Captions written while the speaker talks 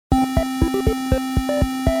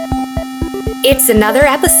It's another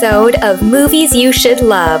episode of Movies You Should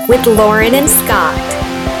Love with Lauren and Scott.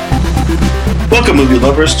 Welcome, movie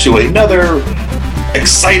lovers, to another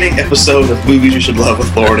exciting episode of Movies You Should Love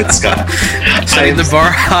with Lauren and Scott. Setting the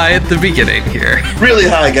bar high at the beginning here. Really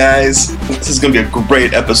high, guys. This is going to be a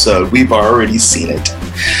great episode. We've already seen it.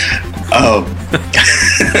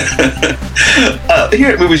 Here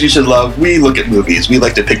at Movies You Should Love, we look at movies. We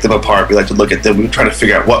like to pick them apart. We like to look at them. We try to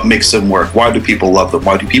figure out what makes them work. Why do people love them?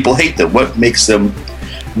 Why do people hate them? What makes them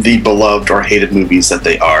the beloved or hated movies that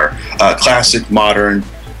they are? Classic, modern,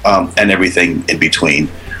 and everything in between.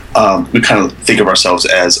 We kind of think of ourselves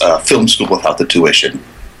as a film school without the tuition.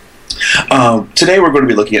 Today we're going to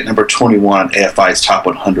be looking at number 21, AFI's Top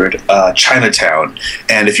 100, Chinatown.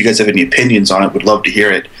 And if you guys have any opinions on it, we'd love to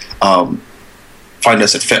hear it. Find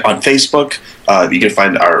us on Facebook. You can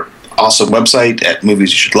find our awesome website at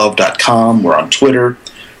moviesyoushouldlove.com. We're on Twitter.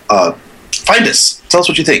 Find us. Tell us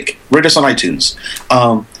what you think. Rate us on iTunes.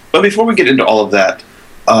 But before we get into all of that,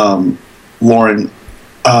 Lauren,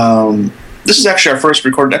 this is actually our first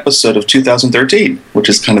recorded episode of 2013, which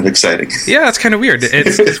is kind of exciting. Yeah, it's kind of weird.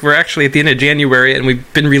 We're actually at the end of January, and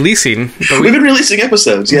we've been releasing. We've been releasing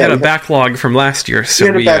episodes, we had a backlog from last year.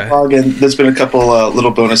 So we had a backlog, and there's been a couple little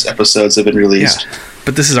bonus episodes that have been released. Yeah,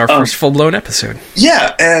 but this is our first full-blown episode.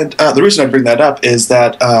 Yeah, and the reason I bring that up is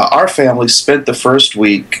that our family spent the first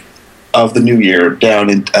week of the new year down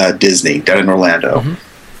in Disney, down in Orlando. Mm-hmm.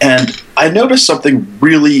 And I noticed something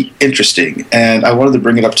really interesting, and I wanted to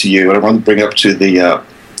bring it up to you, and I wanted to bring it up to the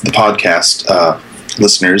podcast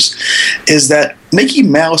listeners, is that Mickey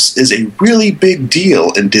Mouse is a really big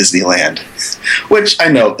deal in Disneyland, which I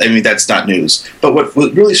know, that's not news. But what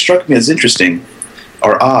really struck me as interesting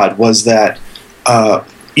or odd was that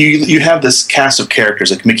you have this cast of characters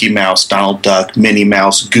like Mickey Mouse, Donald Duck, Minnie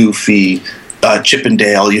Mouse, Goofy, Chip and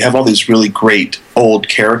Dale. You have all these really great old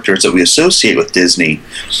characters that we associate with Disney,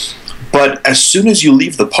 but as soon as you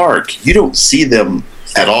leave the park, you don't see them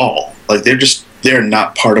at all. Like they're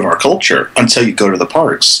not part of our culture until you go to the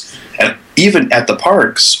parks. And even at the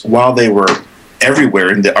parks, while they were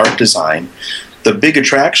everywhere in the art design, the big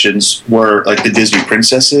attractions were like the Disney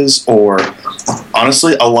princesses, or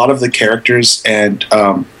honestly, a lot of the characters and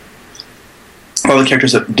all the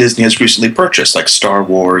characters that Disney has recently purchased, like Star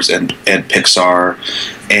Wars and Pixar,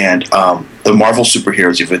 and the Marvel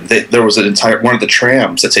superheroes. Even there was one of the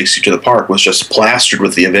trams that takes you to the park was just plastered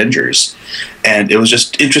with the Avengers, and it was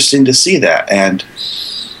just interesting to see that. And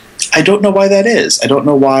I don't know why that is. I don't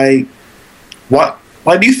know why.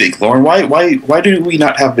 Why do you think, Lauren? Why do we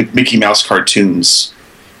not have Mickey Mouse cartoons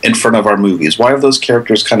in front of our movies? Why have those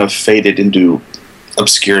characters kind of faded into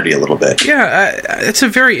obscurity a little bit? Yeah, it's a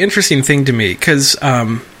very interesting thing to me because,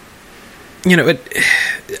 there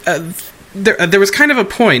was kind of a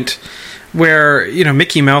point where,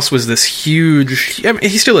 Mickey Mouse was this huge,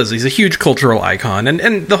 he still is, he's a huge cultural icon,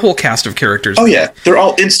 and the whole cast of characters. Oh yeah, they're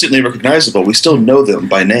all instantly recognizable. We still know them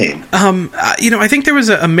by name. I think there was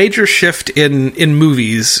a major shift in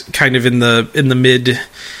movies, kind of in the mid,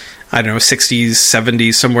 60s,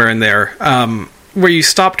 70s, somewhere in there, where you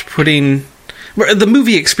stopped putting... The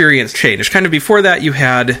movie experience changed. Kind of before that, you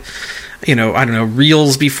had,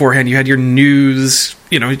 reels beforehand. You had your news.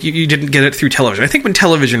 You didn't get it through television. I think when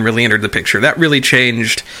television really entered the picture, that really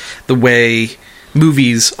changed the way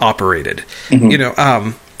movies operated.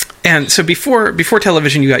 Mm-hmm. And so before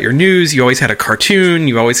television, you got your news. You always had a cartoon.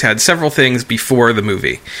 You always had several things before the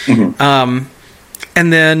movie. Mm-hmm.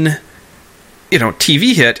 And then,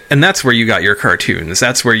 TV hit, and that's where you got your cartoons.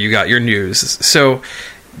 That's where you got your news. So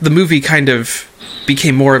the movie kind of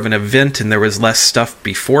became more of an event, and there was less stuff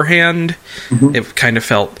beforehand. Mm-hmm. It kind of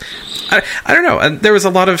felt, I don't know. There was a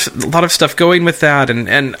lot of stuff going with that,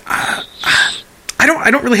 and I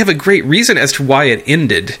don't really have a great reason as to why it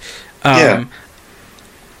ended. I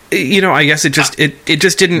guess it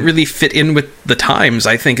just didn't really fit in with the times,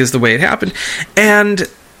 I think, is the way it happened. And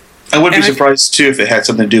I wouldn't be surprised too if it had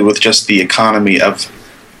something to do with just the economy of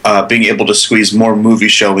being able to squeeze more movie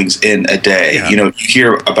showings in a day. Yeah. You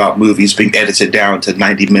hear about movies being edited down to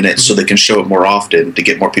 90 minutes so they can show it more often to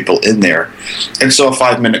get more people in there. And so a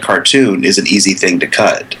 5-minute cartoon is an easy thing to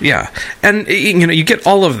cut. Yeah. And, you get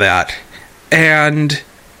all of that. And,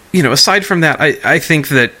 aside from that, I think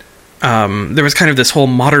that there was kind of this whole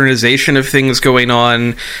modernization of things going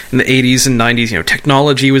on in the 80s and 90s.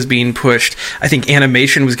 Technology was being pushed. I think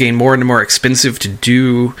animation was getting more and more expensive to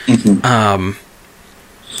do. Mm-hmm.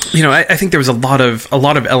 I think there was a lot of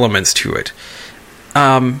elements to it.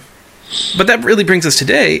 But that really brings us to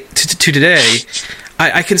today.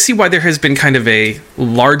 I can see why there has been kind of a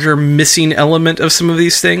larger missing element of some of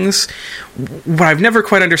these things. What I've never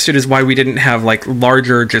quite understood is why we didn't have like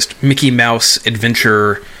larger, just Mickey Mouse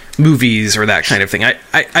adventure movies or that kind of thing.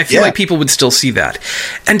 I feel like people would still see that.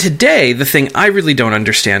 And today, the thing I really don't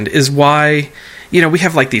understand is why, we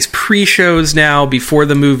have like these pre-shows now before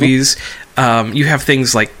the movies. You have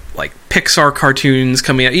things like Pixar cartoons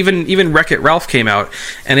coming out. Even Wreck-It Ralph came out,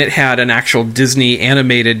 and it had an actual Disney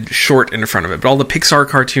animated short in front of it. But all the Pixar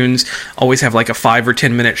cartoons always have like a 5 or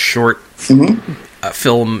 10 minute short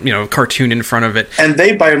film, cartoon in front of it. And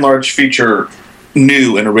they, by and large, feature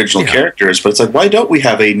new and original characters. But it's like, why don't we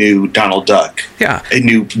have a new Donald Duck? Yeah, a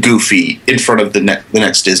new Goofy in front of the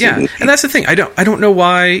next Disney movie. And that's the thing. I don't know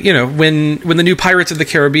why. When the new Pirates of the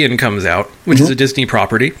Caribbean comes out, which is a Disney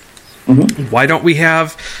property. Why don't we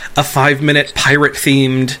have a 5-minute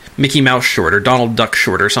pirate-themed Mickey Mouse short or Donald Duck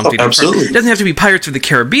short or something? Oh, absolutely. It doesn't have to be Pirates of the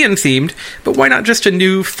Caribbean themed, but why not just a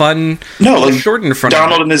new, fun short in front of it?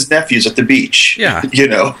 Donald and his nephews at the beach. Yeah.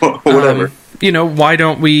 Whatever. Why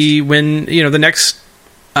don't we, when, the next,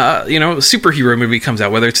 superhero movie comes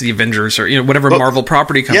out, whether it's the Avengers or, whatever Marvel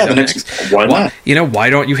proproperty comes out next. Why not? Why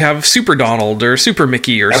don't you have Super Donald or Super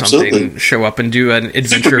Mickey or something show up and do an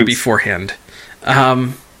adventure beforehand?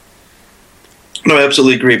 No, I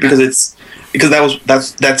absolutely agree, because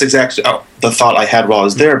that's exactly the thought I had while I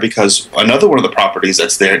was there, because another one of the properties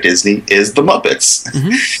that's there at Disney is the Muppets.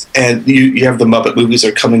 And you have the Muppet movies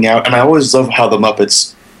are coming out, and I always love how the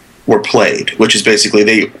Muppets were played, which is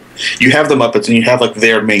basically you have the Muppets and you have like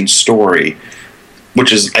their main story,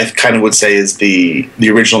 which is, I kind of would say, is the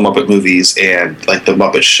original Muppet movies and like the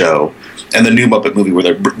Muppet Show and the new Muppet movie where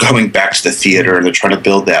they're coming back to the theater and they're trying to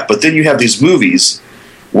build that. But then you have these movies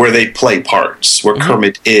where they play parts, where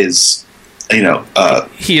Kermit is,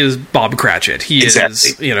 he is Bob Cratchit. He is,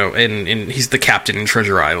 and he's the captain in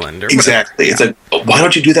Treasure Island. Or exactly. It's like, why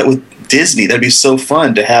don't you do that with Disney? That'd be so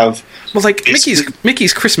fun to have. Well, like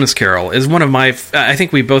Mickey's Christmas Carol is one of my. I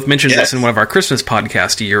think we both mentioned this in one of our Christmas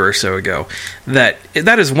podcasts a year or so ago. That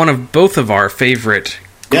is one of both of our favorite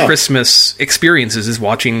Christmas experiences, is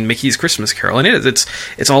watching Mickey's Christmas Carol, and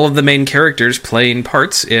it's all of the main characters playing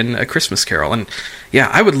parts in A Christmas Carol, and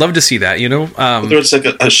I would love to see that. Whether it's like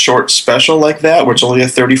a short special like that, where it's only a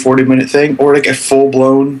 30-40 minute thing, or like a full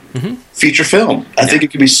blown feature film. I think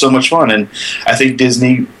it could be so much fun, and I think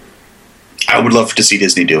Disney. I would love to see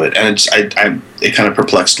Disney do it, and it kind of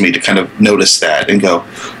perplexed me to kind of notice that and go,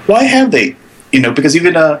 why have they? Because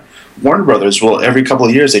even Warner Brothers will, every couple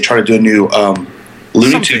of years they try to do a new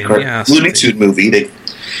Looney Tunes movie.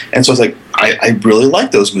 And so it's like, I really like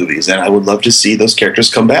those movies, and I would love to see those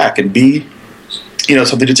characters come back and be,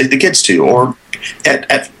 something to take the kids to, or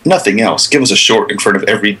at nothing else, give us a short in front of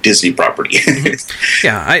every Disney property.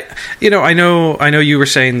 I know you were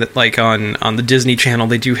saying that like on the Disney Channel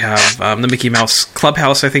they do have the Mickey Mouse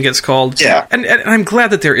Clubhouse, I think it's called. Yeah, and I'm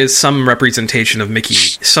glad that there is some representation of Mickey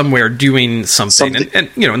somewhere doing something. And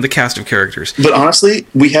in the cast of characters. But honestly,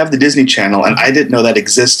 we have the Disney Channel, and I didn't know that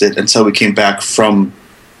existed until we came back from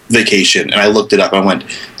vacation, and I looked it up. And I went,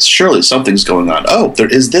 surely something's going on. Oh, there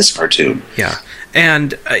is this cartoon. Yeah.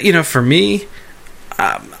 And, for me,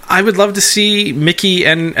 I would love to see Mickey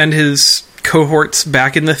and his cohorts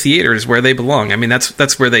back in the theaters where they belong. I mean,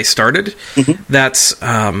 that's where they started. That's,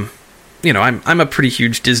 I'm a pretty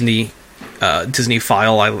huge Disney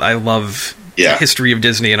file. I love the history of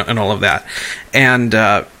Disney and all of that. And,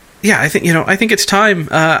 I think it's time.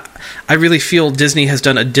 I really feel Disney has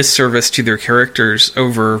done a disservice to their characters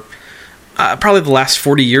over probably the last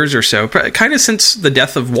 40 years or so, kind of since the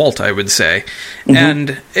death of Walt, I would say.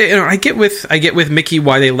 And I get with Mickey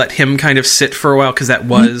why they let him kind of sit for a while, because that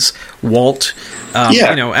was Walt.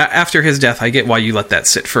 After his death, I get why you let that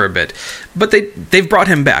sit for a bit, but they've brought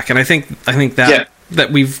him back, and I think that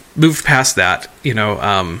we've moved past that,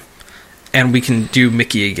 and we can do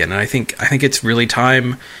Mickey again. And I think it's really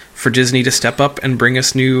time for Disney to step up and bring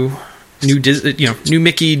us new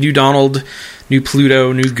Mickey, new Donald, new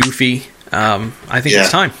Pluto, new Goofy. I think it's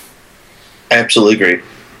time. I absolutely agree.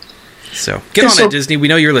 So get on it, Disney. We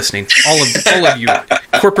know you're listening. All of you,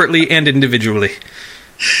 corporately and individually.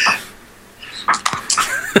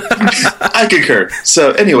 I concur.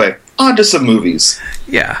 So anyway, on to some movies.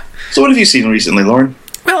 Yeah. So what have you seen recently, Lauren?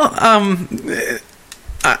 Well,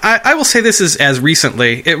 I will say this is as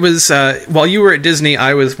recently. It was while you were at Disney,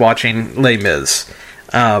 I was watching Les Mis.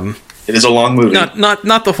 It is a long movie.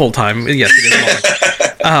 Not the whole time. Yes, it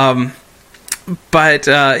is long. But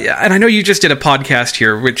and I know you just did a podcast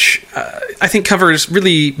here, which I think covers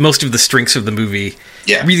really most of the strengths of the movie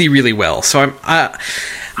really, really well. So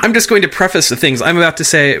I'm just going to preface the things I'm about to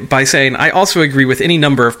say by saying I also agree with any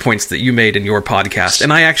number of points that you made in your podcast,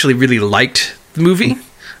 and I actually really liked the movie.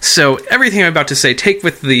 So everything I'm about to say, take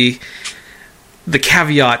with the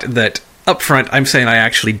caveat that up front I'm saying I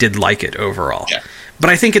actually did like it overall. Yeah. But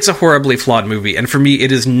I think it's a horribly flawed movie, and for me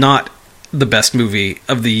it is not the best movie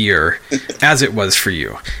of the year as it was for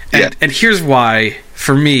you. And here's why,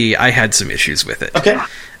 for me, I had some issues with it. Okay.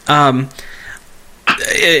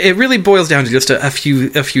 It really boils down to just a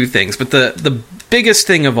few things, but the biggest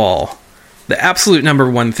thing of all, the absolute number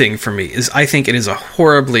one thing for me, is I think it is a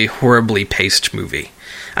horribly, horribly paced movie.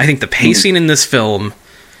 I think the pacing in this film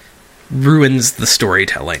ruins the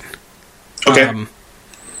storytelling. Okay.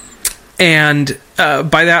 And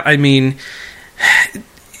by that I mean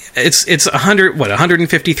it's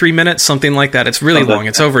 153 minutes, something like that. It's really long.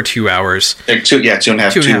 It's over 2 hours.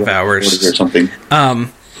 2.5 hours or something.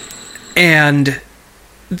 And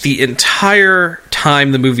the entire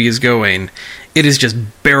time the movie is going, it is just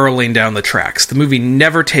barreling down the tracks. The movie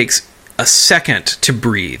never takes a second to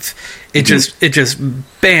breathe. It just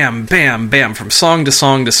bam, bam, bam, from song to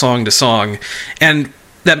song to song to song. And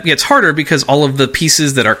that gets harder because all of the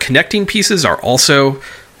pieces that are connecting pieces are also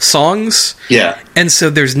songs. Yeah. And so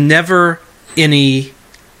there's never any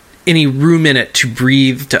room in it to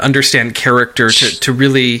breathe, to understand character, to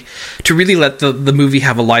really let the movie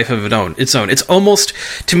have a life of its own. It's almost,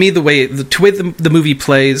 to me, the way the movie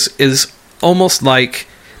plays is almost like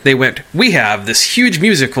they went, we have this huge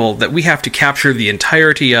musical that we have to capture the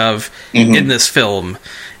entirety of in this film,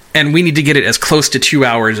 and we need to get it as close to 2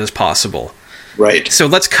 hours as possible. Right. So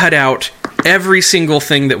let's cut out every single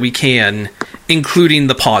thing that we can, including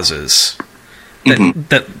the pauses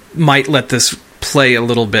that might let this play a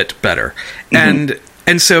little bit better. And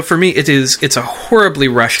so for me it's a horribly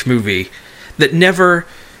rushed movie that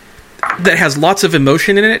has lots of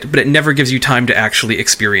emotion in it, but it never gives you time to actually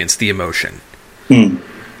experience the emotion. And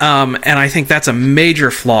I think that's a major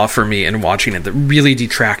flaw for me in watching it that really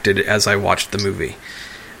detracted as I watched the movie.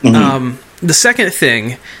 The second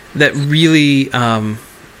thing that really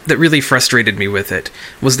frustrated me with it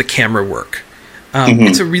was the camera work.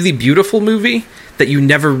 It's a really beautiful movie that you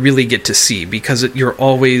never really get to see because you're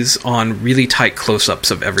always on really tight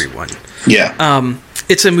close-ups of everyone. Yeah.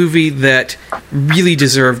 It's a movie that really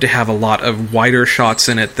deserved to have a lot of wider shots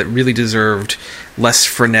in it, that really deserved less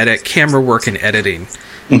frenetic camera work and editing.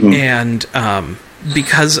 And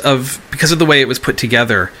because of the way it was put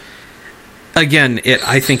together, again,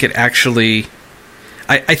 I think the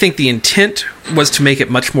intent was to make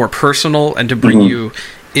it much more personal and to bring you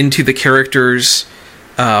into the characters'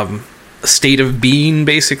 state of being,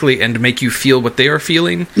 basically, and to make you feel what they are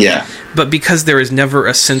feeling. Yeah. But because there is never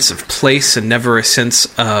a sense of place and never a sense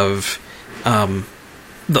of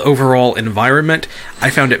the overall environment,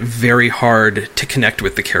 I found it very hard to connect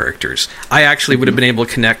with the characters. I actually would have been able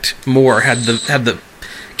to connect more had the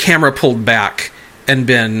camera pulled back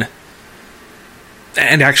and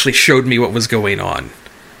actually showed me what was going on.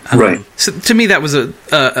 Right. So to me, that was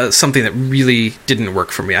a something that really didn't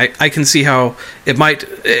work for me. I can see how it might.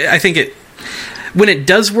 I think it, when it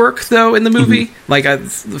does work though in the movie, like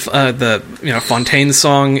the Fontaine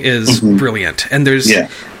song is brilliant, and there's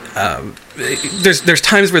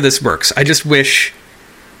times where this works. I just wish.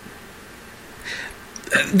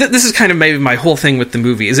 This is kind of maybe my whole thing with the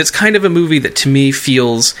movie. Is it's kind of a movie that to me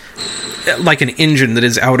feels like an engine that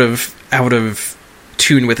is out of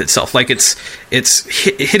tune with itself, like it's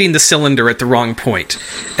hitting the cylinder at the wrong point,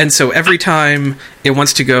 and so every time it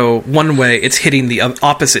wants to go one way, it's hitting the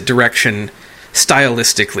opposite direction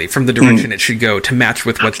stylistically from the direction it should go to match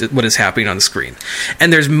with what is happening on screen.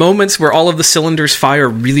 And there's moments where all of the cylinders fire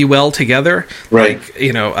really well together, right?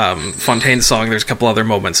 Like Fontaine's song. There's a couple other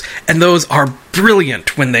moments, and those are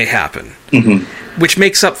brilliant when they happen, which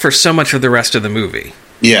makes up for so much of the rest of the movie.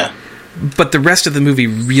 Yeah. But the rest of the movie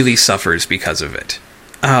really suffers because of it.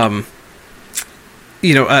 And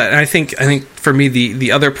I think for me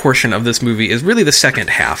the other portion of this movie is really the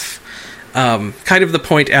second half, kind of the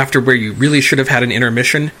point after where you really should have had an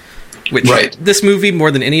intermission. Which this movie,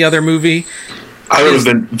 more than any other movie, I would have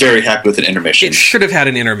been very happy with an intermission. It should have had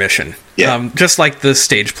an intermission, just like the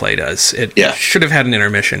stage play does. It should have had an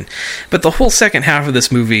intermission. But the whole second half of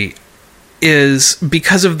this movie is,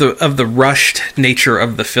 because of the rushed nature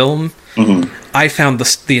of the film, I found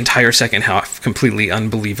the entire second half completely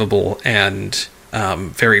unbelievable and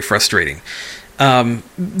very frustrating.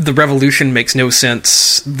 The revolution makes no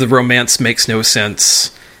sense. The romance makes no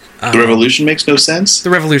sense. The revolution makes no sense? The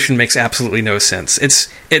revolution makes absolutely no sense. It's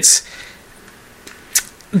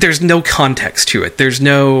there's no context to it. There's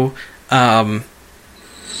no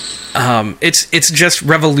it's just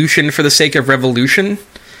revolution for the sake of revolution.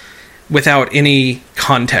 without any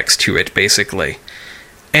context to it, basically.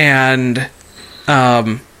 And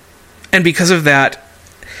because of that,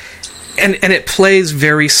 and it plays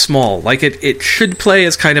very small. Like, it should play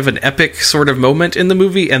as kind of an epic sort of moment in the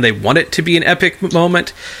movie, and they want it to be an epic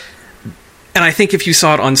moment. And I think if you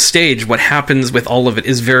saw it on stage, what happens with all of it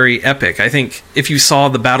is very epic. I think if you saw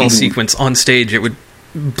the battle sequence on stage, it would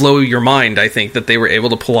blow your mind, I think, that they were able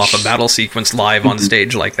to pull off a battle sequence live on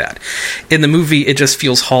stage like that. In the movie, it just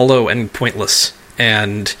feels hollow and pointless.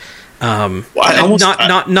 And not in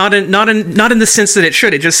the sense that it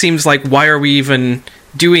should. It just seems like, why are we even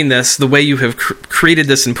doing this? The way you have created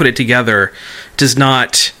this and put it together does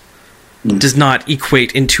not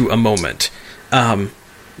equate into a moment.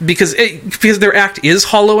 Because their act is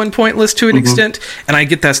hollow and pointless to an extent, and I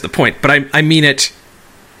get that's the point, but I mean it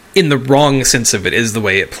in the wrong sense of it is the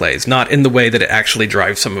way it plays, not in the way that it actually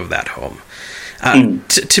drives some of that home.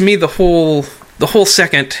 To me, the whole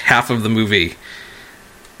second half of the movie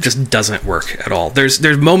just doesn't work at all. There's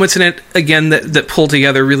moments in it, again, that pull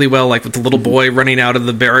together really well, like with the little boy running out of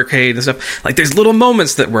the barricade and stuff. Like, there's little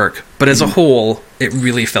moments that work, but as a whole, it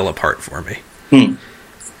really fell apart for me.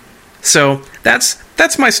 So that's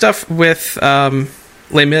my stuff with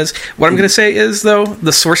Les Mis. What I'm going to say is, though,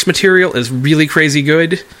 the source material is really crazy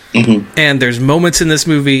good, and there's moments in this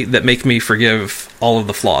movie that make me forgive all of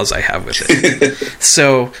the flaws I have with it.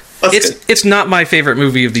 So it's not my favorite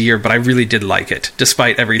movie of the year, but I really did like it,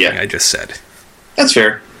 despite everything I just said. That's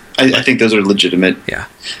fair. I think those are legitimate. Yeah.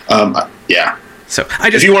 Yeah. So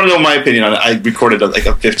if you want to know my opinion on it, I recorded a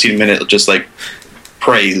 15-minute just like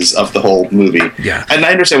praise of the whole movie. Yeah. And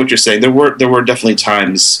I understand what you're saying. There were definitely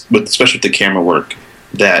times, especially with the camera work,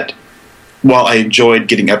 that while I enjoyed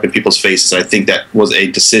getting up in people's faces, I think that was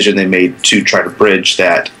a decision they made to try to bridge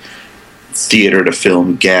that theater to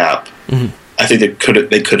film gap. I think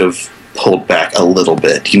they could have pulled back a little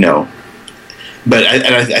bit, you know. But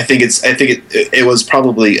I think it was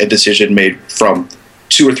probably a decision made from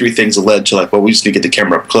two or three things that led to, like, well, we just need to get the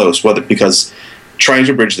camera up close, whether because trying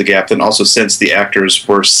to bridge the gap, then also since the actors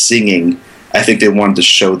were singing, I think they wanted to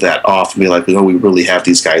show that off and be like, we really have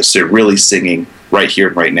these guys. They're really singing right here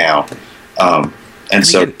and right now.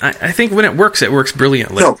 I think when it works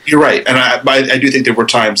brilliantly. No, you're right. And I do think there were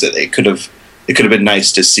times that it could have been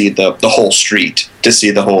nice to see the whole street, to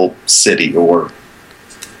see the whole city or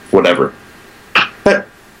whatever. But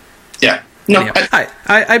yeah. No, anyhow,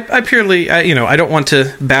 I purely, I don't want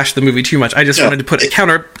to bash the movie too much. I just wanted to put a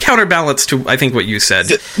counterbalance to, I think, what you said.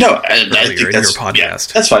 No, I think in your podcast.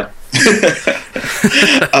 Yeah, that's fine.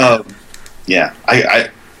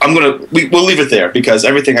 We'll leave it there, because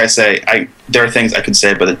everything I say, there are things I could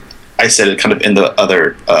say, but I said it kind of in the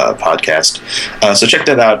other podcast. So check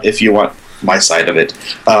that out if you want my side of it.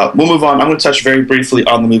 We'll move on. I'm going to touch very briefly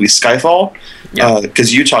on the movie Skyfall,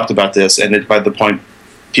 because you talked about this, and by the point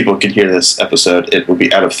people can hear this episode, it will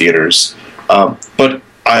be out of theaters. But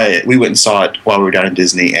we went and saw it while we were down in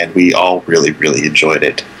Disney, and we all really, really enjoyed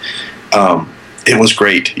it. It was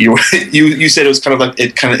great. You said it was kind of like,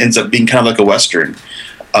 it kind of ends up being kind of like a Western.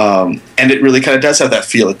 And it really kind of does have that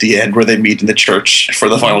feel at the end where they meet in the church for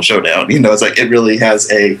the final showdown. You know, it's like, it really has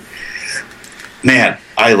man,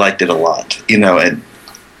 I liked it a lot, you know, and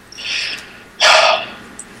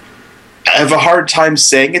I have a hard time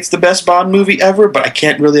saying it's the best Bond movie ever, but I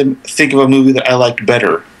can't really think of a movie that I liked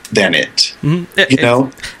better than it. You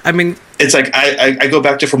know? I mean, it's like, I go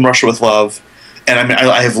back to From Russia with Love, and I mean,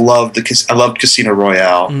 I loved Casino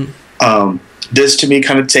Royale. This to me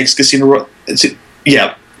kind of takes Casino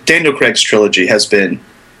Royale. Daniel Craig's trilogy has been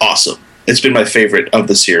awesome. It's been my favorite of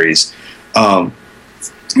the series.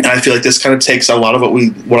 And I feel like this kind of takes a lot of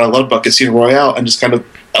what I love about Casino Royale and just kind of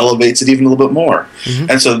elevates it even a little bit more.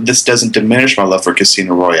 And so this doesn't diminish my love for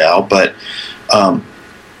Casino Royale, but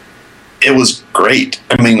it was great.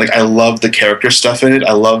 I mean, like, I loved the character stuff in it.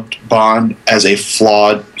 I loved Bond as a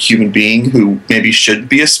flawed human being who maybe should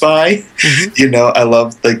be a spy. You know, I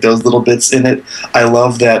loved, like, those little bits in it. I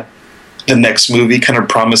love that the next movie kind of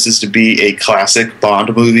promises to be a classic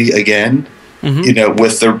Bond movie again. You know,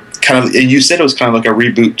 with the kind of, and you said it was kind of like a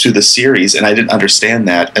reboot to the series, and I didn't understand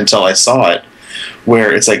that until I saw it,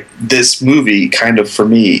 where it's like, this movie kind of, for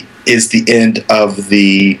me, is the end of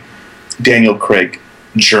the Daniel Craig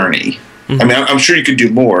journey. I mean, I'm sure you could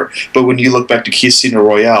do more, but when you look back to Casino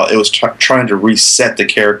Royale, it was trying to reset the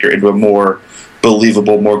character into a more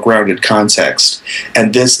believable, more grounded context,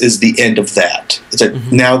 and this is the end of that. It's like,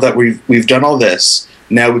 now that we've done all this,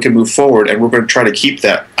 Now we can move forward, and we're going to try to keep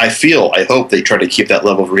that. I hope they try to keep that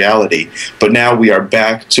level of reality. But now we are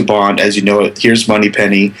back to Bond as you know it. Here's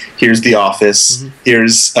Moneypenny. Here's The Office.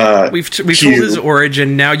 Here's we've told his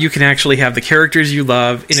origin. Now you can actually have the characters you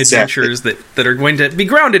love in adventures that are going to be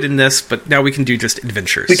grounded in this. But now we can do just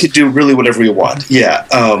adventures. We could do really whatever we want. Yeah.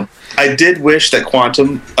 I did wish that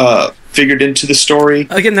Quantum figured into the story.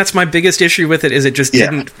 Again, that's my biggest issue with it. Is it just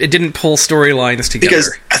didn't pull storylines together?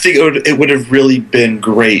 Because I think it would have really been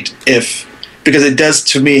great because it does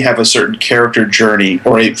to me have a certain character journey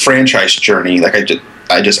or a franchise journey, like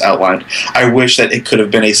I just outlined. I wish that it could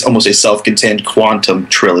have been almost a self-contained Quantum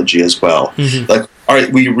trilogy as well. Mm-hmm. Like, all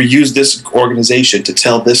right, we reuse this organization to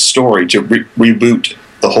tell this story to reboot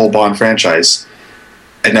the whole Bond franchise,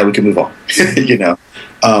 and now we can move on. You know.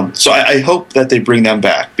 So I hope that they bring them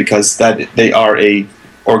back because that they are a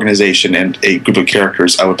organization and a group of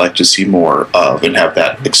characters I would like to see more of and have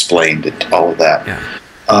that explained and all of that. Yeah.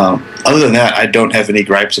 Other than that, I don't have any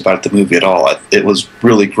gripes about the movie at all. It was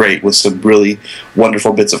really great with some really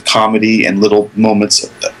wonderful bits of comedy and little moments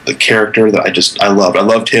of the character that I loved. I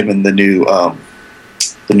loved him in the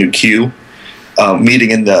new Q.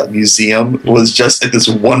 Meeting in the museum was just this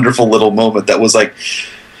wonderful little moment that was like,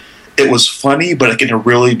 it was funny, but like in a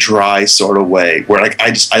really dry sort of way where like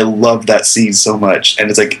I loved that scene so much. And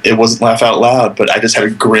it's like, it wasn't laugh out loud, but I just had a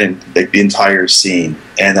grin like the entire scene.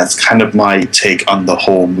 And that's kind of my take on the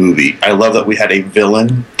whole movie. I love that we had a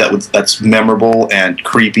villain that's memorable and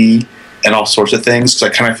creepy and all sorts of things. Because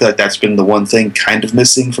I kind of feel like that's been the one thing kind of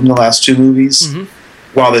missing from the last two movies. Mm-hmm.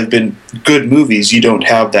 While they've been good movies, you don't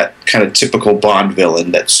have that kind of typical Bond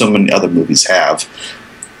villain that so many other movies have.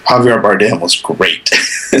 Javier Bardem was great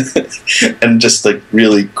and just like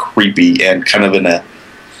really creepy and kind of in a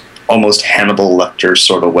almost Hannibal Lecter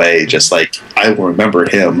sort of way. Just like, I will remember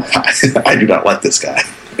him. I do not like this guy.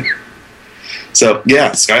 So yeah,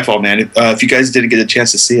 Skyfall, man. If you guys didn't get a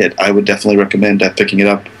chance to see it, I would definitely recommend picking it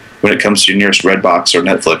up when it comes to your nearest Redbox or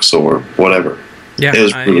Netflix or whatever. Yeah, it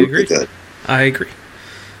was really good. I agree.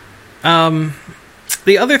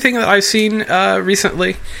 The other thing that I've seen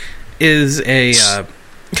recently is a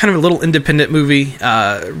kind of a little independent movie,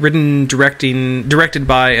 written, directed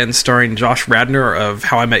by, and starring Josh Radnor of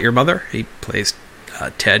How I Met Your Mother. He plays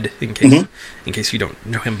Ted, in case you don't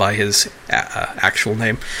know him by his actual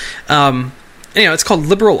name. It's called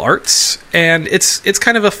Liberal Arts, and it's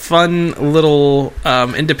kind of a fun little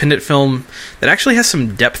independent film that actually has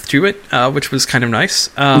some depth to it, which was kind of nice.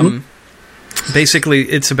 Basically,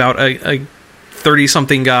 it's about a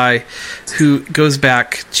 30-something guy who goes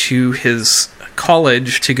back to his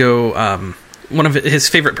college to go. One of his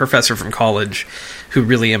favorite professor from college, who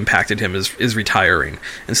really impacted him, is retiring,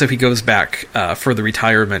 and so he goes back for the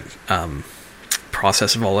retirement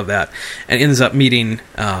process of all of that, and ends up meeting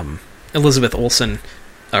Elizabeth Olsen,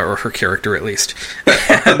 or her character at least,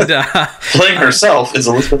 and, playing herself is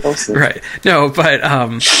Elizabeth Olsen, right? No, but.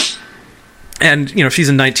 And, she's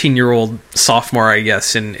a 19-year-old sophomore, I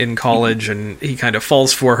guess, in college, and he kind of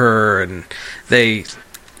falls for her, and they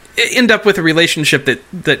end up with a relationship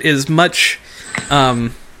that is much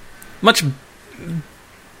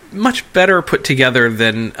better put together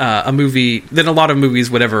than a lot of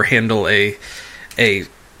movies would ever handle a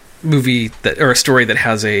movie or a story that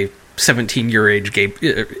has a 17-year age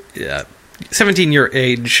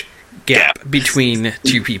gap between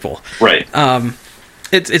two people. Right.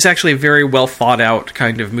 It's actually a very well thought out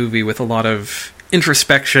kind of movie with a lot of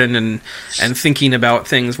introspection and thinking about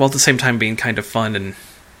things, while at the same time being kind of fun,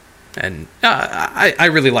 and I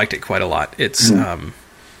really liked it quite a lot. It's the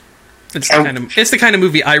kind of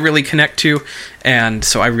movie I really connect to, and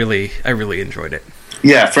so I really enjoyed it.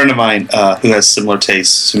 Yeah, a friend of mine who has similar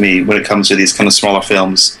tastes to me when it comes to these kind of smaller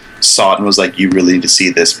films saw it and was like, "You really need to see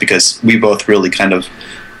this," because we both really kind of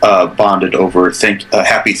bonded over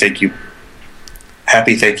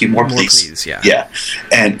Happy Thank You, More Please. Yeah.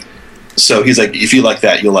 And so he's like, if you like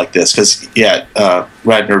that, you'll like this. Because,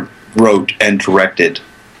 Radnor wrote and directed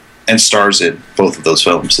and stars in both of those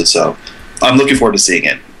films. And so I'm looking forward to seeing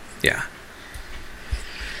it. Yeah.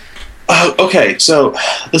 Okay, so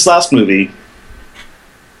this last movie,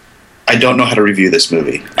 I don't know how to review this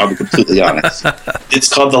movie. I'll be completely honest. It's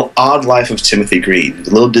called The Odd Life of Timothy Green, a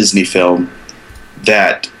little Disney film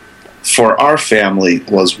that, for our family,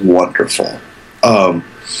 was wonderful.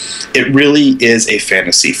 It really is a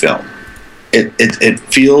fantasy film. It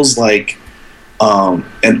feels like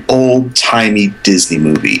an old-timey Disney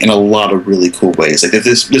movie in a lot of really cool ways. Like, if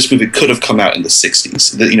this movie could have come out in the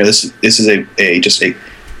 60s. This is just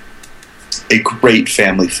a great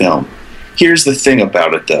family film. Here's the thing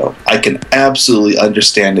about it, though. I can absolutely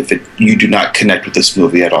understand if you do not connect with this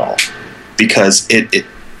movie at all. because it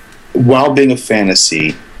while being a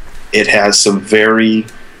fantasy, it has some very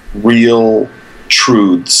real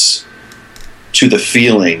truths to the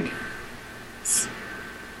feeling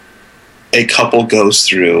a couple goes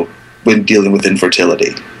through when dealing with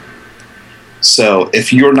infertility. So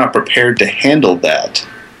if you're not prepared to handle that,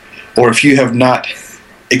 or if you have not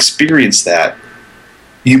experienced that,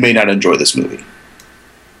 you may not enjoy this movie.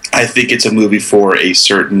 I think it's a movie for a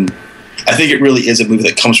certain... I think it really is a movie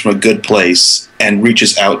that comes from a good place and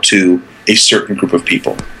reaches out to a certain group of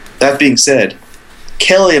people. That being said,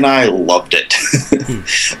 Kelly and I loved it.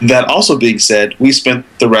 That also being said, we spent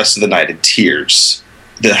the rest of the night in tears.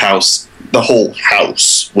 The whole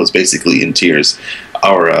house was basically in tears.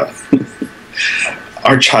 Our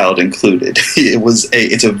child included.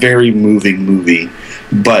 It's a very moving movie,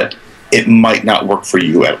 but it might not work for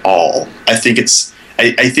you at all. I think it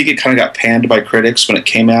kind of got panned by critics when it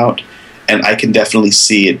came out, and I can definitely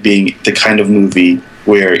see it being the kind of movie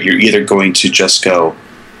where you're either going to just go,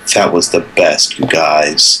 that was the best, you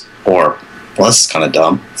guys, or, well, this is kind of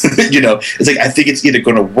dumb. It's like, I think it's either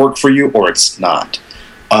going to work for you or it's not.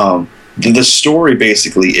 The story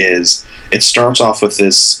basically is, it starts off with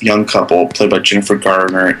this young couple played by Jennifer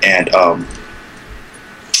Garner and I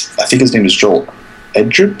think his name is Joel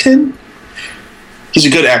Edgerton. He's a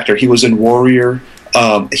good actor. He was in Warrior.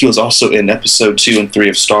 He was also in episode 2 and 3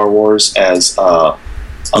 of Star Wars as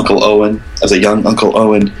Uncle Owen, as a young Uncle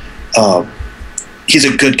Owen. He's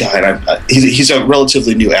a good guy. And he's a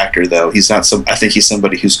relatively new actor, though. He's not I think he's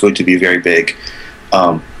somebody who's going to be very big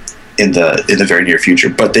in the very near future.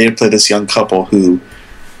 But they play this young couple who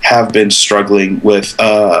have been struggling with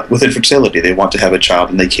infertility. They want to have a child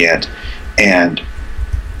and they can't. And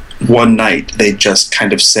one night they just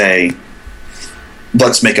kind of say,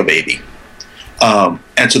 let's make a baby.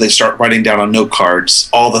 And so they start writing down on note cards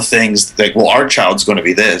all the things like, well, our child's going to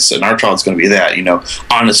be this and our child's going to be that,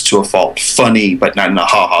 honest to a fault, funny, but not in a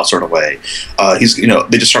ha-ha sort of way. They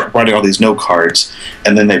just start writing all these note cards,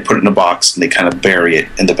 and then they put it in a box and they kind of bury it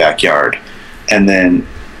in the backyard. And then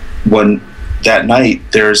that night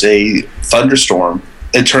there's a thunderstorm.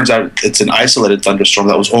 It turns out it's an isolated thunderstorm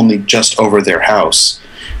that was only just over their house.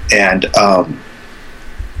 And,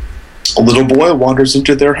 a little boy wanders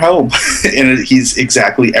into their home, and he's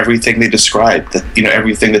exactly everything they described.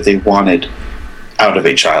 Everything that they wanted out of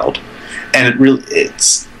a child, and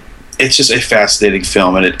it's just a fascinating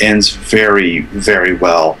film, and it ends very, very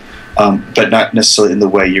well, but not necessarily in the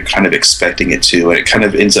way you're kind of expecting it to. And it kind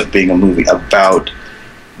of ends up being a movie about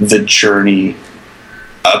the journey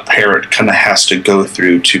a parent kind of has to go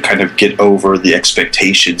through to kind of get over the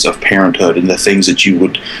expectations of parenthood and the things that you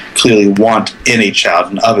would clearly want in a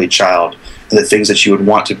child and of a child, and the things that you would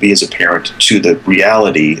want to be as a parent to the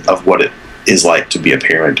reality of what it is like to be a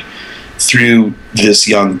parent. Through this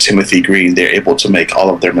young Timothy Green, they're able to make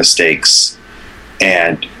all of their mistakes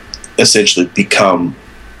and essentially become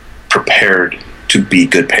prepared to be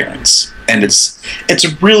good parents. And it's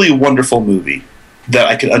a really wonderful movie that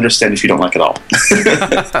I can understand if you don't like it all.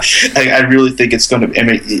 I really think it's going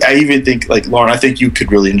to. I even think, like Lauren, I think you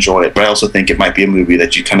could really enjoy it, but I also think it might be a movie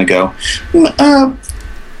that you kind of go,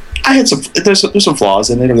 I had some. There's some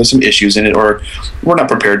flaws in it, or there's some issues in it, or we're not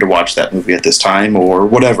prepared to watch that movie at this time, or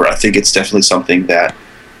whatever. I think it's definitely something that,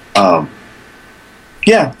 that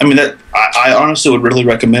I honestly would really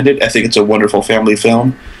recommend it. I think it's a wonderful family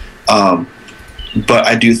film, but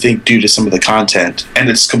I do think due to some of the content, and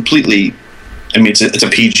it's completely. It's a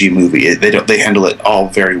PG movie. They handle it all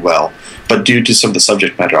very well. But due to some of the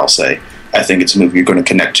subject matter, I'll say, I think it's a movie you're going to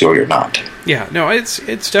connect to or you're not. Yeah, no, it's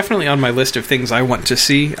definitely on my list of things I want to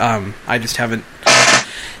see. I just have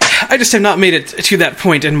not made it to that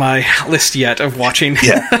point in my list yet of watching.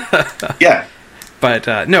 Yeah. But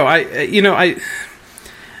no, I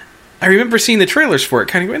remember seeing the trailers for it,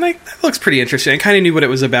 kind of going like, that looks pretty interesting. I kind of knew what it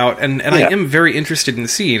was about, and I am very interested in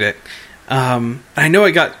seeing it. I know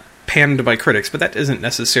I got panned by critics, but that isn't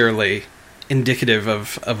necessarily indicative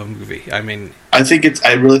of a movie. I really think it's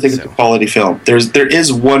a quality film. There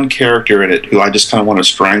is one character in it who I just kind of want to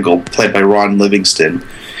strangle, played by Ron Livingston,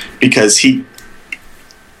 because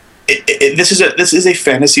this is a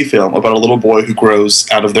fantasy film about a little boy who grows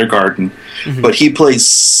out of their garden, but he plays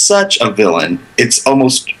such a villain, it's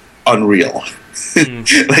almost unreal.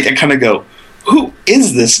 Like, I kind of go, who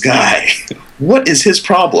is this guy? What is his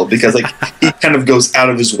problem? Because he kind of goes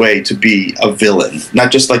out of his way to be a villain,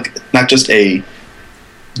 not just the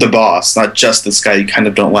boss, not just this guy you kind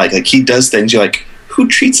of don't like. Like, he does things you're like, who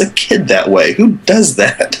treats a kid that way? Who does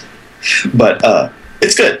that? But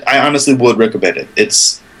it's good. I honestly would recommend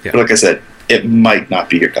it. Like I said, it might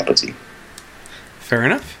not be your cup of tea. Fair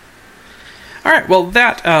enough. All right. Well,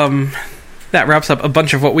 that that wraps up a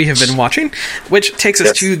bunch of what we have been watching, which takes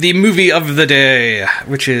us to the movie of the day,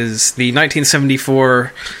 which is the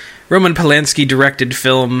 1974 Roman Polanski directed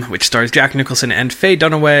film, which stars Jack Nicholson and Faye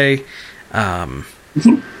Dunaway.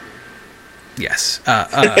 Yes.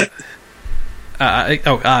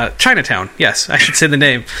 Chinatown. Yes, I should say the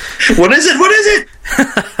name. What is it?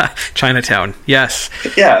 Chinatown. Yes.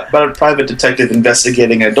 Yeah, about a private detective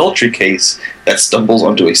investigating an adultery case that stumbles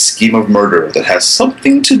onto a scheme of murder that has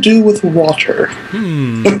something to do with water.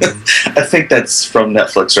 I think that's from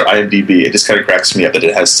Netflix or IMDb. It just kind of cracks me up that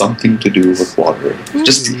it has something to do with water.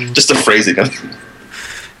 Just the phrasing of it.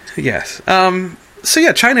 Yes. So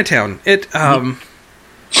yeah, Chinatown. It.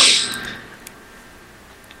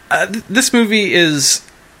 This movie is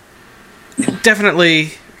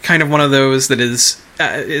definitely kind of one of those that is...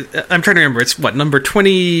 I'm trying to remember. It's what, number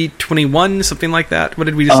 20, 21, something like that? What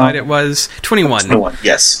did we decide it was? 21. 21,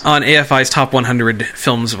 yes. On AFI's Top 100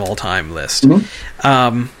 Films of All Time list.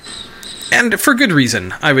 And for good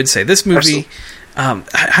reason, I would say. This movie... I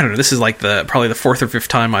don't know. This is like probably the fourth or fifth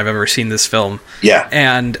time I've ever seen this film. Yeah.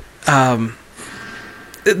 And...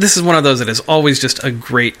 this is one of those that is always just a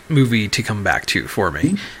great movie to come back to for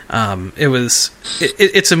me.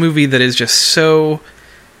 It's a movie that is just so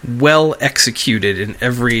well executed in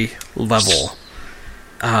every level,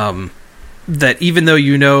 that even though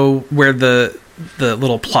you know where the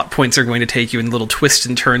little plot points are going to take you and little twists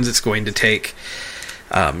and turns it's going to take,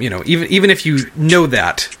 even if you know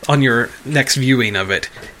that on your next viewing of it,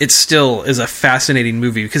 it still is a fascinating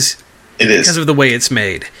movie because of the way it's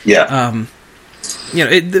made. Yeah.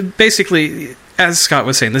 Basically, as Scott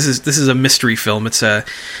was saying, this is a mystery film. It's a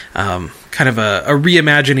kind of a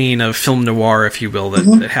reimagining of film noir, if you will,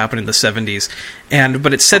 that happened in the 70s,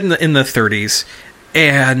 but it's set in the 30s,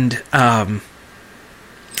 and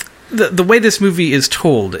the way this movie is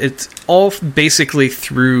told, it's all basically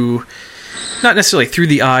through, not necessarily through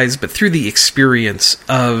the eyes, but through the experience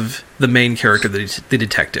of the main character, the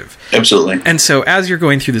detective. Absolutely. And so, as you're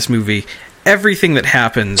going through this movie, everything that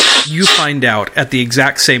happens, you find out at the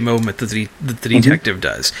exact same moment that the detective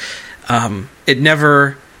does. It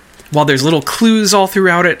never, while there's little clues all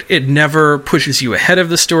throughout it, it never pushes you ahead of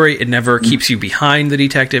the story. It never keeps you behind the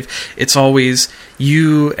detective. It's always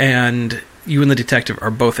you and the detective are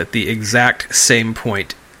both at the exact same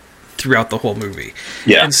point throughout the whole movie.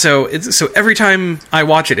 Yeah. And so every time I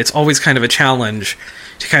watch it, it's always kind of a challenge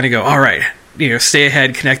to kind of go, all right, stay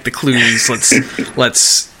ahead, connect the clues.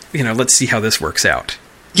 Let's see how this works out.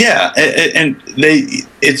 Yeah, and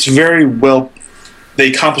it's very well. They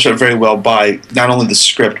accomplish it very well by not only the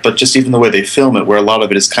script, but just even the way they film it, where a lot of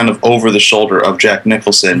it is kind of over the shoulder of Jack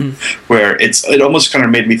Nicholson, where it almost kind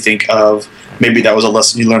of made me think of, maybe that was a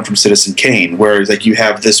lesson you learned from Citizen Kane, where like you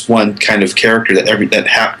have this one kind of character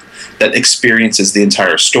that experiences the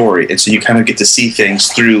entire story, and so you kind of get to see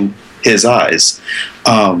things through his eyes.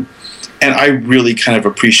 And I really kind of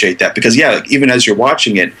appreciate that because, even as you're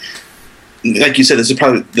watching it, like you said, this is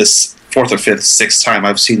probably this fourth or fifth, sixth time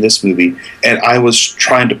I've seen this movie, and I was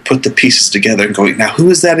trying to put the pieces together and going, now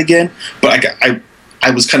who is that again? But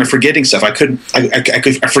I was kind of forgetting stuff. I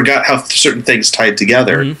forgot how certain things tied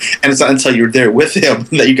together, and it's not until you're there with him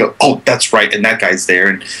that you go, oh, that's right, and that guy's there,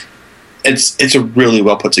 and it's a really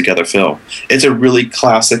well put together film. It's a really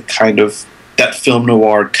classic kind of that film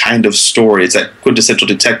noir kind of story. It's that quintessential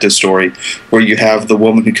detective story where you have the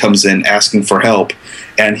woman who comes in asking for help,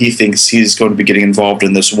 and he thinks he's going to be getting involved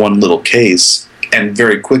in this one little case, and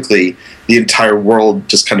very quickly the entire world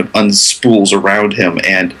just kind of unspools around him,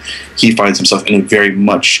 and he finds himself in a very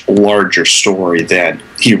much larger story than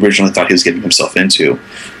he originally thought he was getting himself into.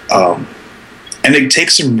 And it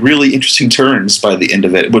takes some really interesting turns by the end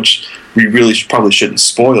of it, which we really probably shouldn't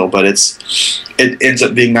spoil, but it ends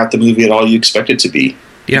up being not the movie at all you expect it to be.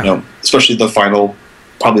 Yeah. Especially the final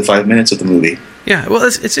probably 5 minutes of the movie. Yeah, well,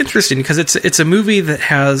 it's interesting because it's a movie that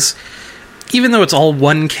has, even though it's all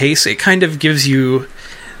one case, it kind of gives you,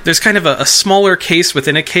 there's kind of a smaller case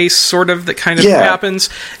within a case, sort of, that kind of happens,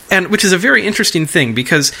 and which is a very interesting thing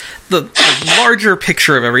because the larger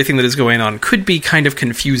picture of everything that is going on could be kind of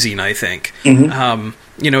confusing, I think.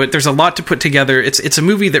 There's a lot to put together. It's a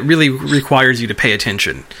movie that really requires you to pay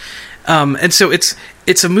attention, and so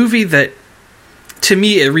it's a movie that, to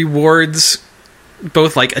me, it rewards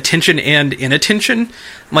both like attention and inattention.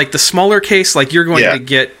 Like the smaller case, like you're going to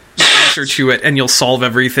get the answer to it and you'll solve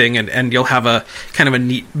everything and you'll have a kind of a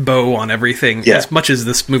neat bow on everything, as much as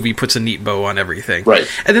this movie puts a neat bow on everything. Right.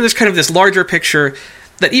 And then there's kind of this larger picture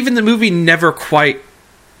that even the movie never quite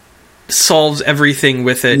solves everything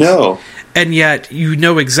with it. No. And yet you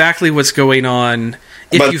know exactly what's going on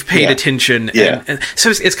if you've paid attention. Yeah. And so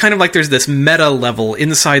it's kind of like there's this meta level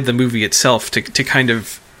inside the movie itself to kind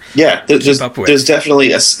of there's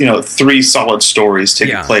definitely 3 solid stories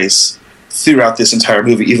taking place throughout this entire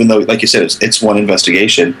movie, even though, like you said, it's one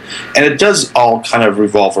investigation, and it does all kind of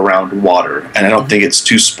revolve around water. And I don't think it's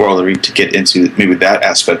too spoilery to get into maybe that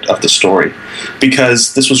aspect of the story,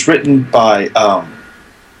 because this was written by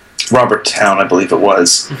Robert Towne, I believe it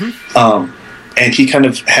was, and he kind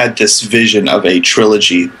of had this vision of a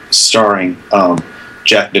trilogy starring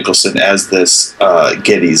Jack Nicholson as this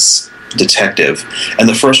Geddes detective, and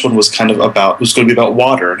the first one was going to be about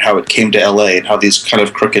water and how it came to LA and how these kind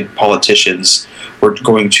of crooked politicians were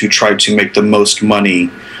going to try to make the most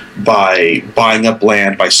money by buying up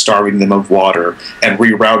land, by starving them of water and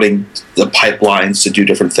rerouting the pipelines to do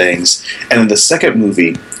different things. And then the second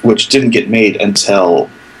movie, which didn't get made until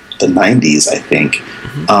the 90s, I think,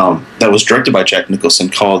 that was directed by Jack Nicholson,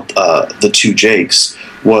 called The Two Jakes,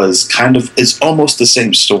 it's almost the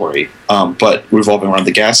same story, but revolving around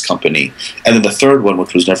the gas company. And then the third one,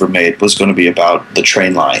 which was never made, was going to be about the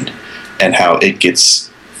train line and how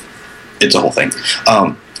it's a whole thing.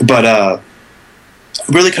 But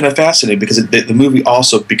really kind of fascinating, because the movie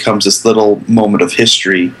also becomes this little moment of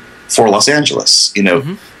history for Los Angeles.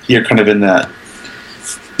 You're kind of in that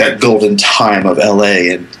golden time of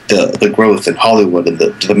LA and the growth in Hollywood and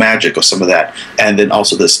the magic of some of that, and then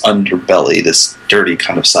also this underbelly, this dirty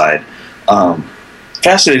kind of side.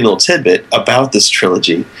 Fascinating little tidbit about this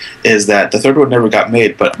trilogy is that the third one never got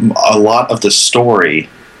made, but a lot of the story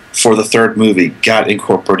for the third movie got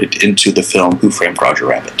incorporated into the film Who Framed Roger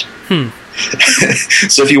Rabbit.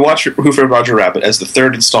 So if you watch Who Framed Roger Rabbit as the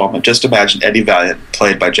third installment, just imagine Eddie Valiant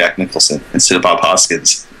played by Jack Nicholson instead of Bob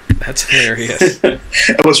Hoskins. That's hilarious. And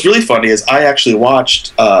what's really funny is I actually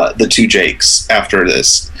watched The Two Jakes after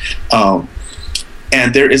this.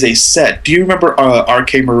 And there is a set. Do you remember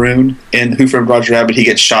R.K. Maroon in Who Framed Roger Rabbit? He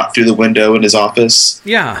gets shot through the window in his office.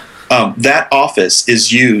 Yeah. That office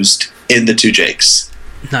is used in The Two Jakes.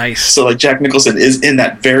 Nice. So, like, Jack Nicholson is in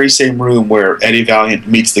that very same room where Eddie Valiant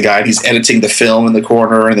meets the guy, and he's editing the film in the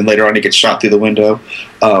corner, and then later on he gets shot through the window.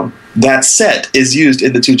 That set is used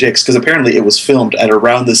in The Two Jakes because apparently it was filmed at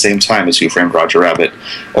around the same time as Who Framed Roger Rabbit,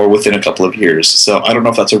 or within a couple of years. So I don't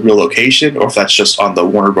know if that's a real location or if that's just on the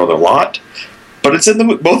Warner Brother lot, but it's in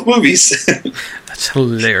both movies. That's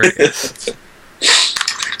hilarious.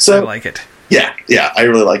 So I like it. Yeah, I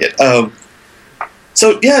really like it.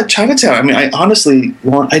 So yeah, Chinatown. I mean, I honestly,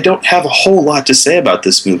 I don't have a whole lot to say about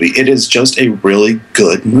this movie. It is just a really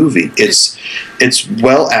good movie. It's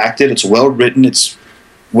well acted. It's well written. It's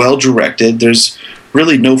well directed. There's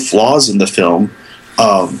really no flaws in the film.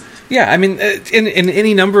 Yeah, I mean, in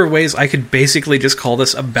any number of ways, I could basically just call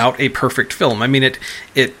this about a perfect film. I mean,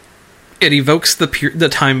 it evokes the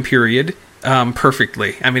time period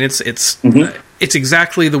perfectly. I mean, it's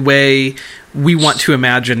exactly the way we want to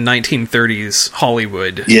imagine 1930s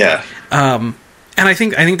Hollywood. Yeah. And I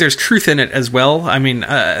think there's truth in it as well. I mean,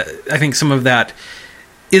 I think some of that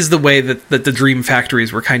is the way that the dream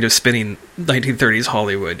factories were kind of spinning 1930s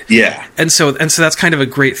Hollywood. Yeah. And so that's kind of a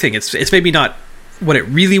great thing. It's maybe not what it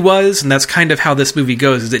really was, and that's kind of how this movie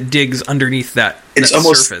goes, is it digs underneath that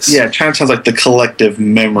almost surface. Yeah, it kind of sounds like the collective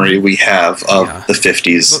memory we have of the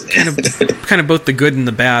 50s. Kind of both the good and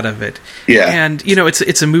the bad of it. Yeah. And,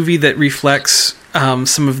 it's a movie that reflects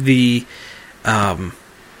some of the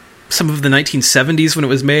 1970s when it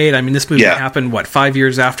was made. I mean, this movie happened, 5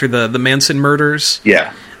 years after the Manson murders?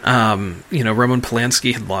 Yeah. Roman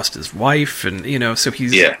Polanski had lost his wife, and so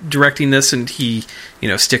he's directing this, and he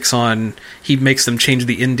he makes them change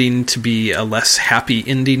the ending to be a less happy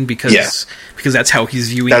ending because that's how he's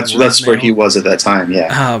viewing. That's where he was at that time.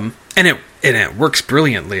 Yeah. And it works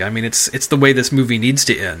brilliantly. I mean, it's the way this movie needs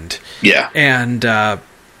to end. Yeah. And I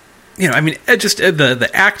mean, just the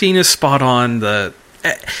acting is spot on.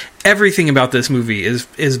 Everything about this movie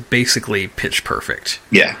is basically pitch perfect.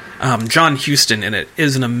 Yeah. John Huston in it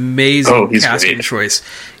is an amazing casting choice.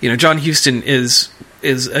 John Huston is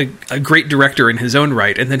a great director in his own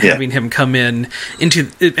right, and then having him come into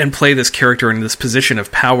and play this character in this position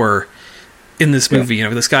of power in this movie.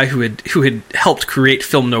 This guy who had helped create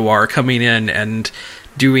film noir coming in and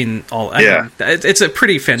doing all. I mean, it's a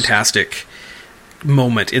pretty fantastic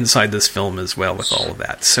moment inside this film as well with all of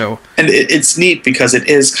that. So, and it's neat because it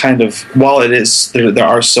is kind of, while it is there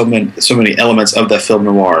are so many elements of that film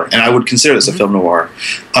noir, and I would consider this a film noir.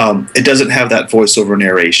 It doesn't have that voiceover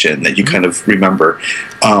narration that you kind of remember.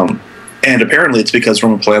 And apparently it's because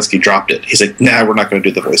Roman Polanski dropped it. He's like, nah, we're not going to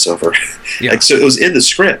do the voiceover. Yeah. So it was in the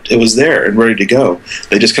script. It was there and ready to go.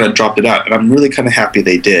 They just kind of dropped it out. And I'm really kind of happy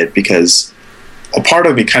they did, because a part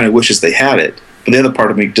of me kind of wishes they had it. but the other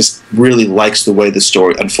part of me just really likes the way the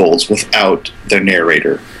story unfolds without the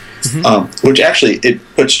narrator. Which actually, it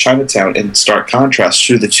puts Chinatown in stark contrast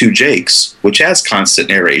to The Two Jakes, which has constant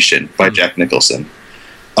narration by Jack Nicholson.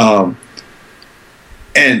 And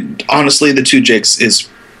honestly, The Two Jakes is,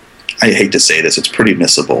 I hate to say this, it's pretty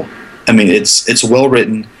missable. I mean, it's well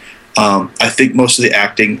written. I think most of the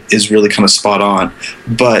acting is really kind of spot on,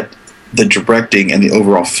 but the directing and the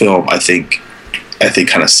overall film, I think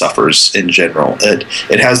kind of suffers in general.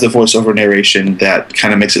 It has the voiceover narration that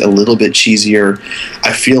kind of makes it a little bit cheesier.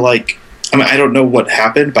 I feel like, I mean, I don't know what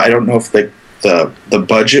happened, but I don't know if the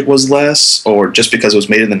budget was less, or just because it was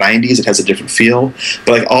made in the 90s, it has a different feel.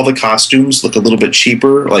 But like all the costumes look a little bit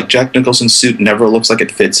cheaper. Like Jack Nicholson's suit never looks like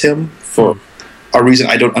it fits him for a reason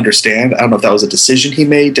I don't understand. I don't know if that was a decision he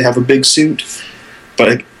made to have a big suit,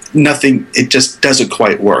 but nothing. It just doesn't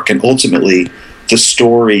quite work. And ultimately, the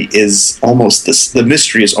story is almost the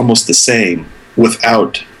mystery is almost the same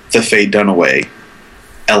without the Faye Dunaway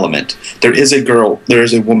element. There is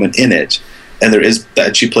a woman in it, and there is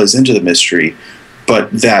that she plays into the mystery,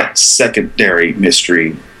 but that secondary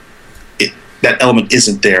mystery, that element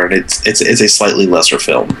isn't there, and it's a slightly lesser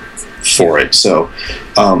film for it. So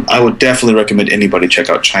I would definitely recommend anybody check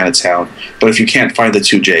out Chinatown. But if you can't find The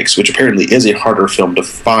Two Jakes, which apparently is a harder film to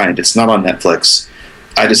find, it's not on Netflix.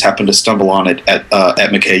 I just happened to stumble on it at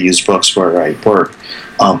McKay Used Books where I work,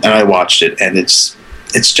 and I watched it, and it's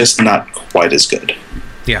just not quite as good.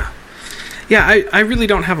 Yeah. I really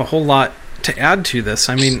don't have a whole lot to add to this.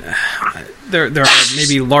 I mean, there are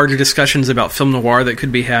maybe larger discussions about film noir that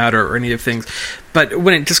could be had, or any of things, but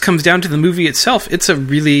when it just comes down to the movie itself, it's a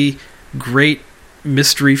really great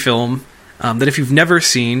mystery film that if you've never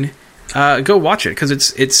seen, go watch it, because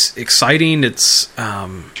it's exciting, it's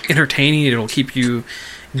entertaining, it'll keep you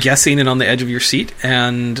guessing and on the edge of your seat,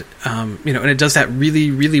 and and it does that really,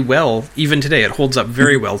 really well even today. It holds up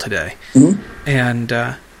very well today, and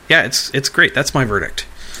it's great. That's my verdict.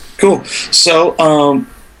 Cool. So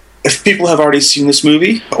if people have already seen this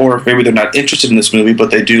movie, or maybe they're not interested in this movie,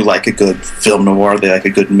 but they do like a good film noir, they like a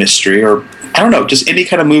good mystery, or I don't know, just any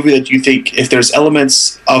kind of movie that you think, if there's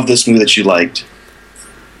elements of this movie that you liked,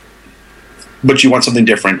 but you want something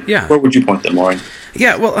different, where would you point them, Lauren?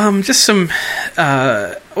 Yeah, well, just some...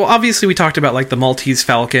 obviously we talked about like the Maltese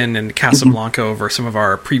Falcon and Casablanca over some of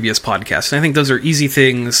our previous podcasts, and I think those are easy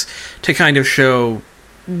things to kind of show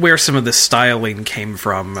where some of the styling came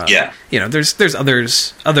from. There's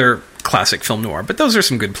other classic film noir, but those are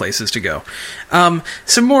some good places to go.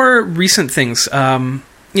 Some more recent things,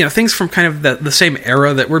 things from kind of the same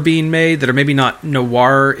era that were being made that are maybe not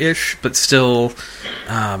noir-ish, but still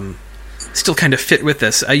kind of fit with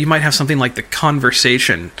this. You might have something like The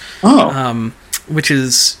Conversation. Which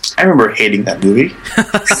is... I remember hating that movie.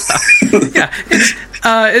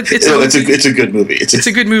 It's a good movie. It's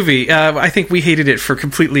a good movie. I think we hated it for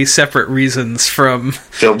completely separate reasons from...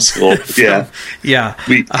 film school,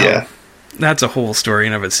 That's a whole story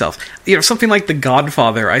in of itself. Something like The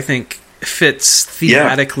Godfather, I think, fits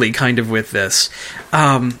thematically kind of with this.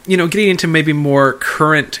 Getting into maybe more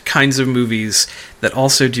current kinds of movies that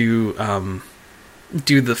also do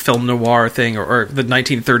the film noir thing, or the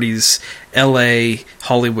 1930s LA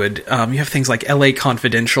Hollywood. You have things like LA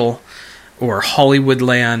Confidential or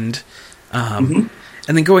Hollywoodland. And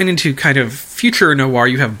then going into kind of future noir,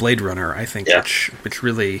 you have Blade Runner, I think, which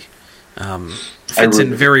really fits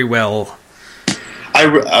in very well.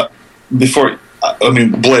 Blade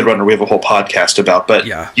Runner we have a whole podcast about, but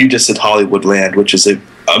you just said Hollywoodland, which is a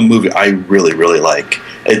movie I really, really like.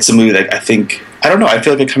 It's a movie that I feel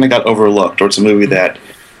like it kind of got overlooked, or it's a movie that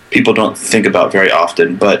people don't think about very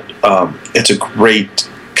often, but it's a great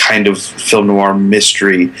kind of film noir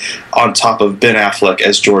mystery on top of Ben Affleck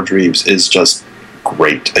as George Reeves is just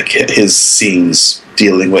great. Like his scenes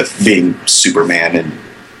dealing with being Superman and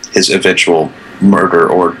his eventual murder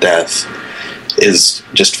or death is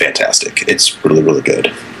just fantastic. It's really, really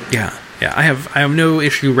good. Yeah. I have no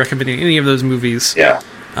issue recommending any of those movies. Yeah.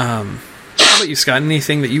 How about you, Scott?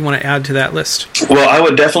 Anything that you want to add to that list? Well, I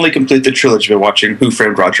would definitely complete the trilogy by watching Who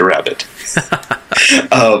Framed Roger Rabbit.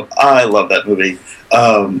 I love that movie.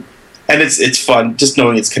 And it's fun just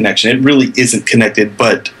knowing its connection. It really isn't connected,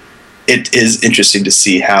 but it is interesting to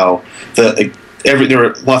see how there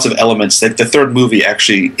are lots of elements. Like the third movie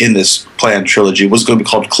actually in this planned trilogy was going to be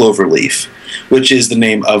called Cloverleaf, which is the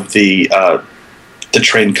name of the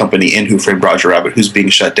train company in Who Framed Roger Rabbit, who's being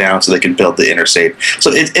shut down so they can build the interstate. So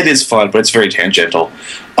it is fun, but it's very tangential.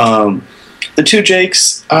 The Two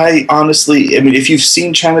Jakes, if you've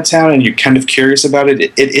seen Chinatown and you're kind of curious about it,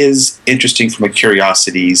 it is interesting from a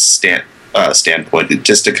curiosity standpoint,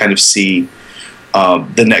 just to kind of see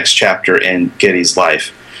the next chapter in Getty's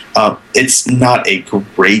life. It's not a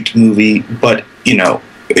great movie, but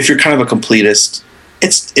if you're kind of a completist,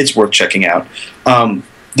 it's worth checking out.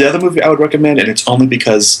 The other movie I would recommend, and it's only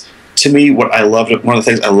because, to me, one of the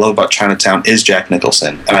things I love about Chinatown is Jack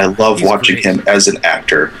Nicholson, and I love watching him as an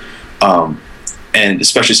actor, and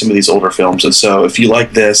especially some of these older films. And so if you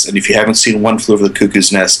like this, and if you haven't seen One Flew Over the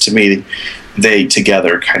Cuckoo's Nest, to me, they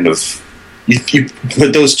together kind of, you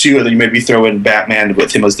put those two, and then you maybe throw in Batman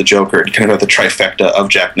with him as the Joker, and kind of have the trifecta of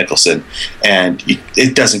Jack Nicholson, and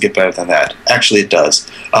it doesn't get better than that. Actually, it does.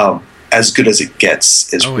 As Good as It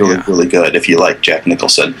Gets is really good if you like Jack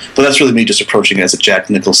Nicholson. But that's really me just approaching it as a Jack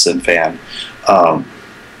Nicholson fan.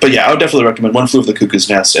 But yeah, I would definitely recommend One Flew Over the Cuckoo's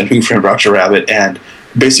Nest and Who Framed Roger Rabbit and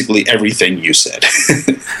basically everything you said.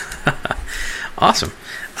 Awesome.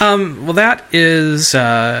 Well, that is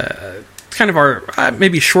kind of our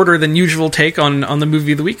maybe shorter than usual take on the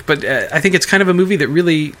movie of the week, but I think it's kind of a movie that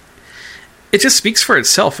really, it just speaks for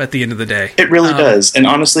itself at the end of the day. It really does. And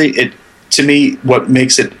honestly, to me, what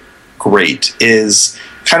makes it great is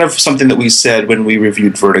kind of something that we said when we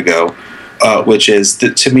reviewed Vertigo, which is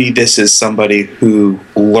that to me this is somebody who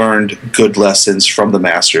learned good lessons from the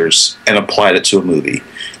masters and applied it to a movie.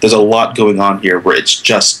 There's a lot going on here where it's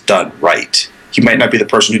just done right. He might not be the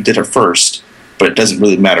person who did it first, but it doesn't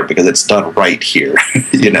really matter because it's done right here.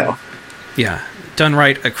 Yeah, done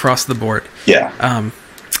right across the board. Yeah.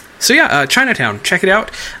 So yeah, Chinatown, check it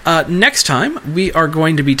out. Next time, we are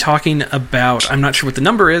going to be talking about, I'm not sure what the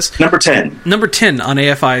number is. Number 10. Number 10 on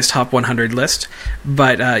AFI's Top 100 list.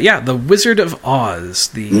 But The Wizard of Oz,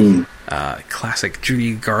 the classic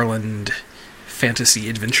Judy Garland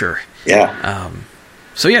fantasy adventure. Yeah.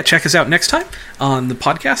 So yeah, check us out next time on the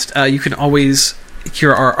podcast. You can always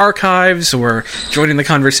hear our archives or join in the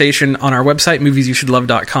conversation on our website,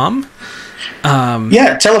 moviesyousshouldlove.com.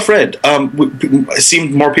 Tell a friend. It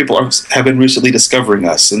seems more people have been recently discovering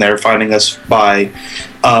us, and they're finding us by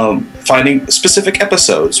finding specific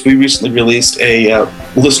episodes. We recently released a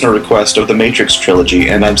listener request of the Matrix trilogy,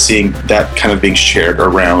 and I'm seeing that kind of being shared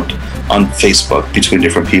around on Facebook between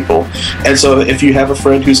different people. And so if you have a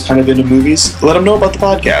friend who's kind of into movies, let them know about the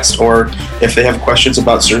podcast. Or if they have questions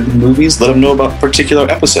about certain movies, let them know about particular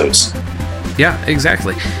episodes. Yeah,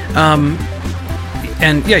 exactly.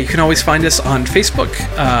 And yeah, you can always find us on Facebook,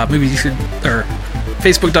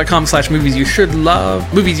 Facebook.com/movies you should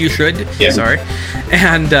love, movies you should. Yeah. Sorry,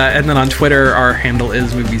 and then on Twitter, our handle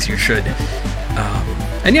is movies you should.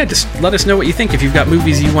 And yeah, just let us know what you think. If you've got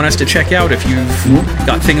movies you want us to check out, if you've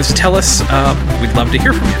got things to tell us, we'd love to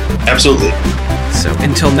hear from you. Absolutely. So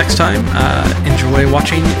until next time, enjoy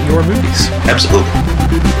watching your movies. Absolutely.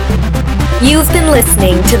 You've been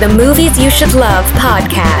listening to the Movies You Should Love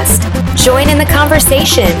podcast. Join in the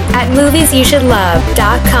conversation at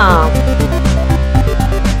moviesyousshouldlove.com.